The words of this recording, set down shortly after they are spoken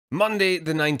Monday,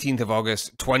 the 19th of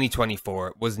August,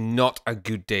 2024 was not a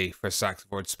good day for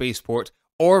Saxavord Spaceport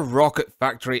or Rocket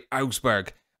Factory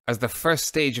Augsburg, as the first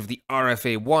stage of the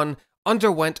RFA-1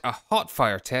 underwent a hot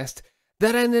fire test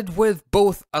that ended with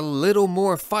both a little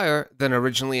more fire than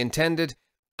originally intended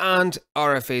and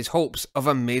RFA's hopes of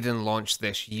a maiden launch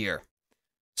this year.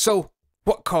 So,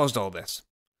 what caused all this?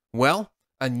 Well,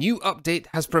 a new update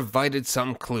has provided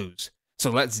some clues, so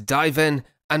let's dive in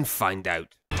and find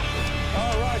out.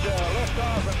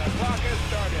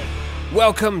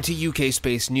 Welcome to UK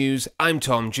Space News, I'm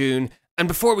Tom June, and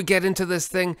before we get into this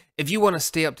thing, if you want to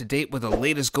stay up to date with the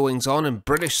latest goings on in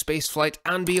British spaceflight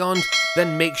and beyond,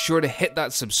 then make sure to hit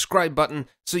that subscribe button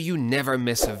so you never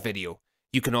miss a video.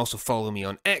 You can also follow me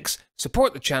on X,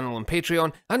 support the channel on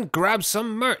Patreon, and grab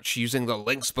some merch using the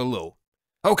links below.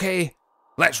 Okay,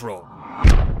 let's roll.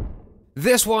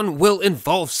 This one will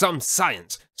involve some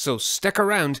science, so stick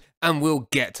around and we'll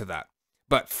get to that.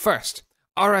 But first,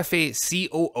 RFA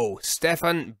COO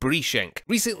Stefan Brieschenk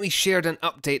recently shared an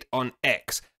update on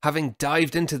X, having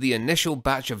dived into the initial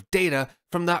batch of data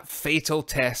from that fatal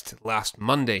test last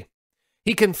Monday.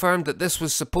 He confirmed that this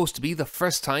was supposed to be the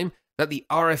first time that the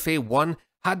RFA-1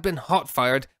 had been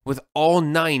hot-fired with all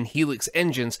 9 Helix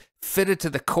engines fitted to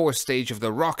the core stage of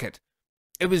the rocket.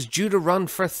 It was due to run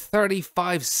for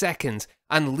 35 seconds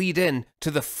and lead in to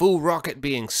the full rocket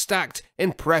being stacked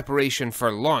in preparation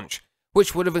for launch,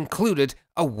 which would have included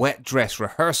a wet dress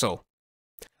rehearsal.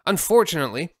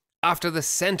 Unfortunately, after the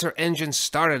center engine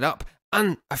started up,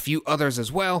 and a few others as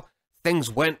well,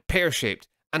 things went pear-shaped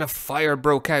and a fire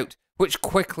broke out, which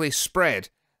quickly spread,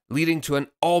 leading to an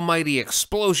almighty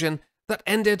explosion that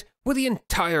ended with the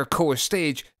entire core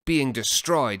stage being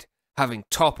destroyed, having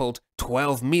toppled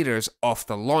 12 meters off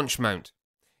the launch mount.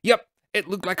 Yep, it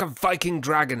looked like a Viking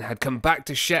dragon had come back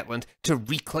to Shetland to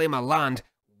reclaim a land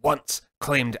once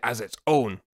claimed as its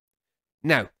own.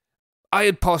 Now, I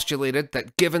had postulated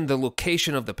that given the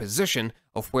location of the position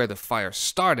of where the fire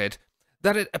started,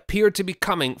 that it appeared to be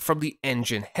coming from the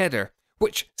engine header,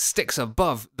 which sticks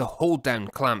above the hold-down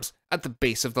clamps at the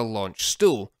base of the launch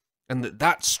stool, and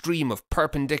that stream of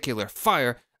perpendicular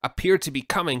fire appeared to be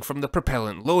coming from the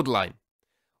propellant load line.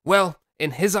 Well,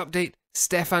 in his update,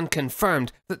 Stefan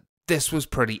confirmed that this was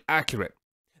pretty accurate.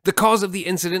 The cause of the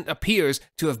incident appears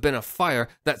to have been a fire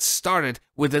that started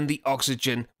within the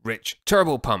oxygen-rich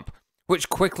turbopump, which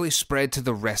quickly spread to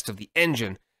the rest of the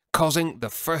engine, causing the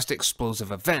first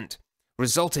explosive event,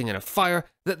 resulting in a fire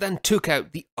that then took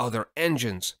out the other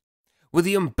engines. With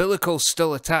the umbilical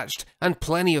still attached and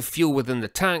plenty of fuel within the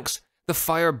tanks, the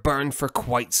fire burned for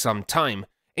quite some time,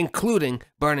 including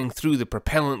burning through the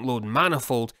propellant load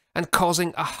manifold and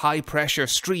causing a high-pressure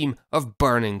stream of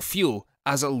burning fuel,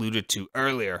 as alluded to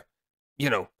earlier. You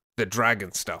know, the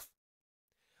dragon stuff.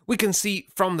 We can see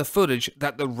from the footage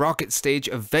that the rocket stage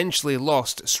eventually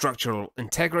lost structural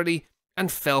integrity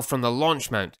and fell from the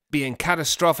launch mount, being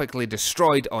catastrophically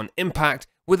destroyed on impact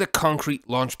with a concrete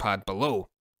launch pad below.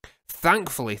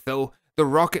 Thankfully though, the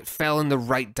rocket fell in the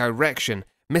right direction,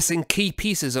 missing key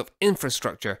pieces of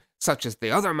infrastructure such as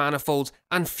the other manifolds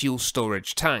and fuel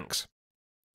storage tanks.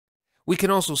 We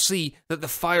can also see that the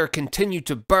fire continued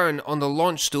to burn on the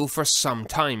launch stool for some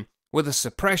time, with the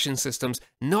suppression systems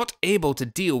not able to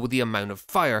deal with the amount of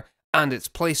fire and its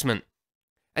placement.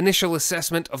 Initial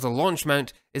assessment of the launch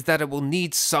mount is that it will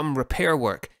need some repair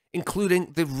work,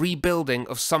 including the rebuilding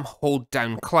of some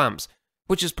hold-down clamps,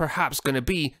 which is perhaps going to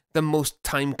be the most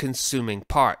time-consuming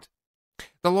part.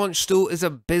 The launch stool is a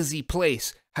busy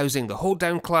place, housing the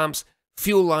hold-down clamps,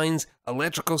 fuel lines,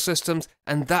 electrical systems,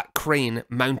 and that crane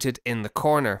mounted in the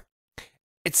corner.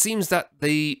 It seems that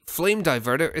the flame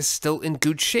diverter is still in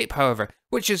good shape, however,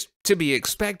 which is to be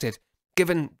expected,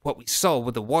 given what we saw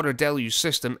with the water deluge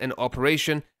system in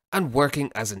operation and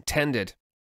working as intended.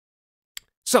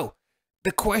 So,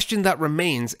 the question that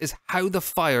remains is how the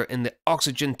fire in the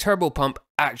oxygen turbopump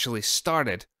actually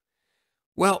started.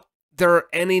 Well, there are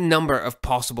any number of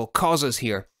possible causes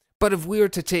here, but if we were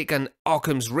to take an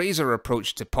Occam's razor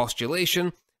approach to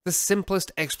postulation, the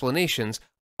simplest explanations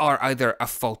are either a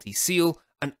faulty seal,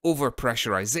 an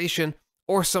overpressurization,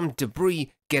 or some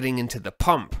debris getting into the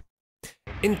pump.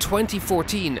 In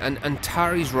 2014, an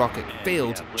Antares rocket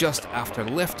failed just after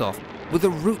liftoff, with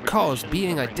the root cause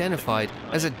being identified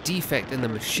as a defect in the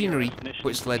machinery,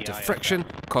 which led to friction,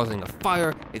 causing a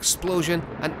fire, explosion,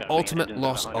 and ultimate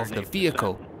loss of the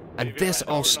vehicle. And this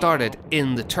all started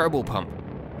in the turbopump.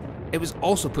 It was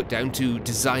also put down to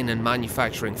design and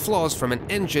manufacturing flaws from an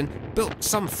engine built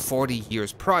some 40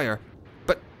 years prior,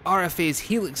 but RFA's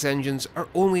Helix engines are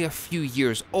only a few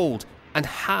years old and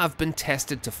have been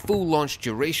tested to full launch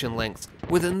duration lengths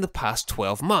within the past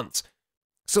 12 months.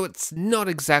 so it's not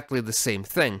exactly the same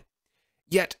thing.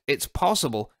 Yet it's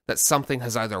possible that something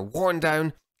has either worn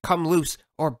down, come loose,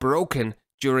 or broken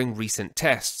during recent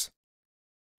tests.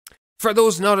 For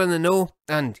those not in the know,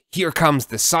 and here comes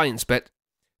the science bit,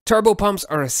 turbopumps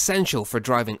are essential for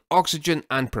driving oxygen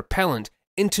and propellant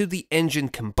into the engine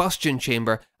combustion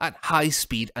chamber at high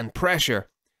speed and pressure,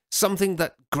 something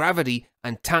that gravity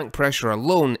and tank pressure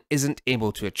alone isn't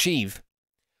able to achieve.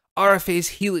 RFA's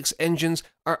Helix engines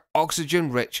are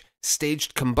oxygen-rich,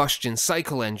 staged combustion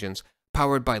cycle engines,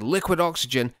 powered by liquid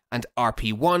oxygen and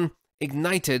RP1,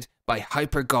 ignited by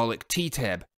hypergolic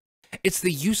TTEB. It's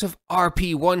the use of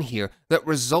RP1 here that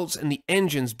results in the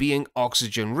engines being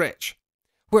oxygen-rich.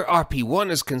 Where RP1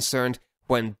 is concerned,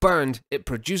 when burned, it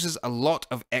produces a lot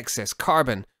of excess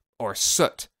carbon, or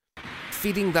soot.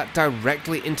 Feeding that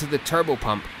directly into the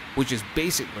turbopump, which is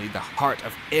basically the heart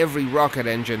of every rocket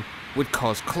engine, would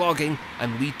cause clogging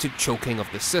and lead to choking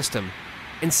of the system.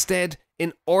 Instead,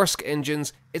 in Orsk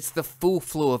engines, it's the full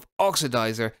flow of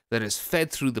oxidizer that is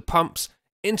fed through the pumps,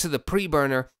 into the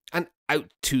preburner, and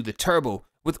out to the turbo,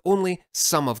 with only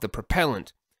some of the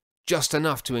propellant, just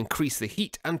enough to increase the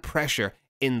heat and pressure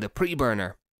in the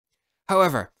preburner.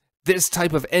 However, this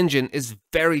type of engine is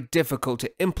very difficult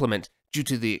to implement due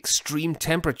to the extreme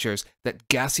temperatures that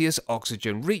gaseous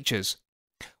oxygen reaches.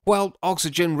 While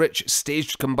oxygen-rich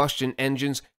staged combustion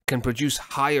engines can produce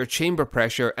higher chamber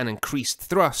pressure and increased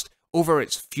thrust over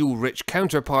its fuel-rich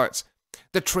counterparts,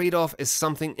 the trade-off is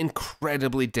something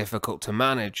incredibly difficult to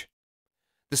manage.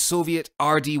 The Soviet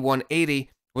RD-180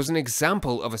 was an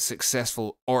example of a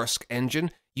successful Orsk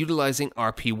engine utilizing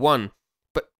RP1,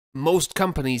 but most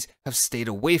companies have stayed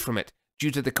away from it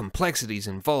due to the complexities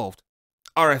involved.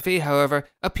 RFA, however,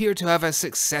 appeared to have a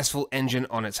successful engine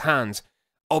on its hands,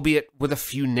 albeit with a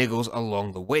few niggles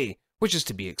along the way, which is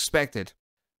to be expected.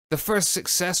 The first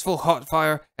successful hot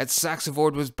fire at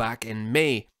Saxavord was back in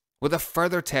May, with a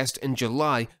further test in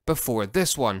July before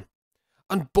this one.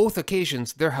 On both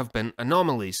occasions there have been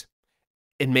anomalies.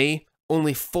 In May,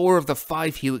 only 4 of the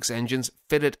 5 Helix engines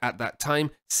fitted at that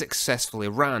time successfully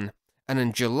ran, and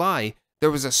in July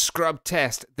there was a scrub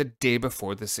test the day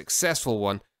before the successful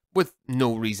one, with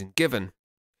no reason given.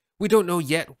 We don't know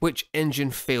yet which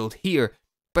engine failed here,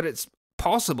 but it's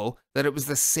possible that it was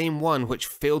the same one which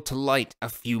failed to light a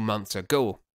few months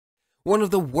ago. One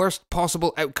of the worst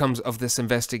possible outcomes of this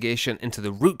investigation into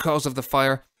the root cause of the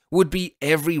fire would be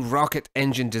every rocket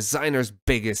engine designer's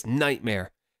biggest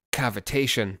nightmare: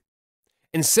 cavitation.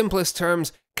 In simplest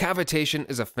terms, cavitation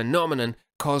is a phenomenon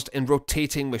caused in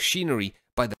rotating machinery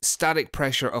by the static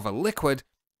pressure of a liquid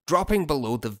dropping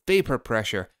below the vapor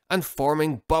pressure and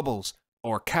forming bubbles,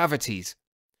 or cavities.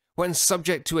 When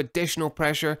subject to additional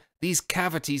pressure, these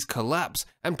cavities collapse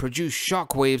and produce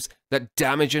shock waves that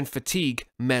damage and fatigue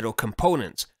metal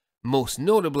components, most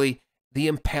notably the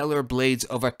impeller blades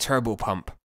of a turbopump.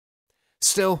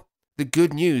 Still, the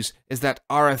good news is that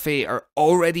RFA are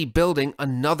already building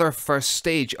another first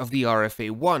stage of the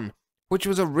RFA-1, which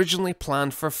was originally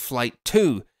planned for Flight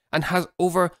 2 and has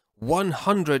over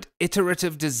 100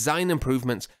 iterative design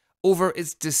improvements over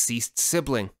its deceased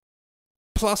sibling.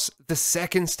 Plus, the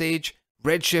second stage,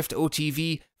 redshift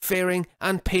OTV, fairing,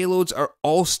 and payloads are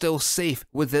all still safe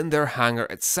within their hangar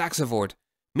at Saxavord,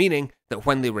 meaning that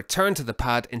when they return to the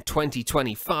pad in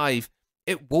 2025,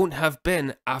 it won't have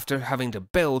been after having to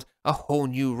build a whole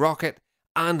new rocket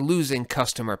and losing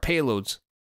customer payloads.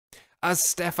 As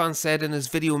Stefan said in his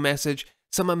video message,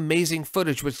 some amazing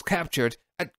footage was captured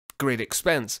at great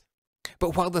expense.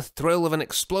 But while the thrill of an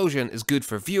explosion is good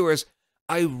for viewers,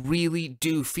 I really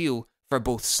do feel for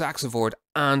both Saxavord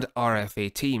and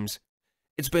RFA teams.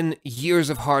 It's been years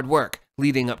of hard work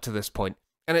leading up to this point,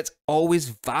 and it's always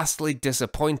vastly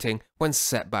disappointing when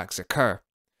setbacks occur.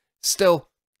 Still,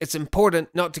 it's important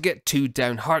not to get too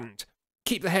downhearted.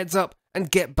 Keep the heads up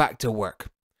and get back to work.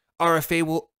 RFA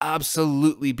will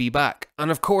absolutely be back,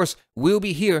 and of course, we'll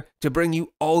be here to bring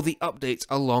you all the updates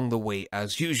along the way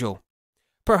as usual.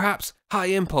 Perhaps High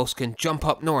Impulse can jump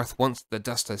up north once the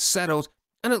dust has settled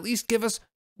and at least give us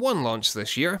one launch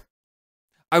this year.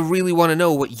 I really want to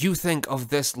know what you think of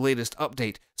this latest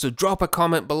update, so drop a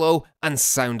comment below and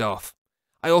sound off.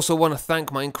 I also want to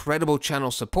thank my incredible channel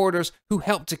supporters who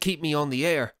help to keep me on the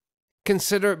air.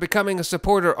 Consider becoming a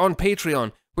supporter on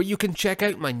Patreon, where you can check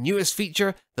out my newest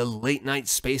feature, the Late Night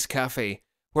Space Cafe,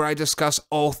 where I discuss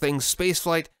all things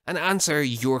spaceflight and answer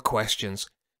your questions.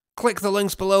 Click the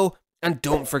links below and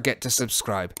don't forget to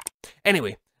subscribe.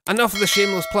 Anyway, enough of the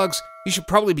shameless plugs. You should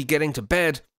probably be getting to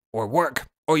bed, or work,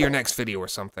 or your next video or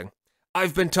something.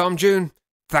 I've been Tom June,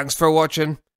 thanks for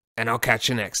watching, and I'll catch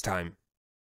you next time.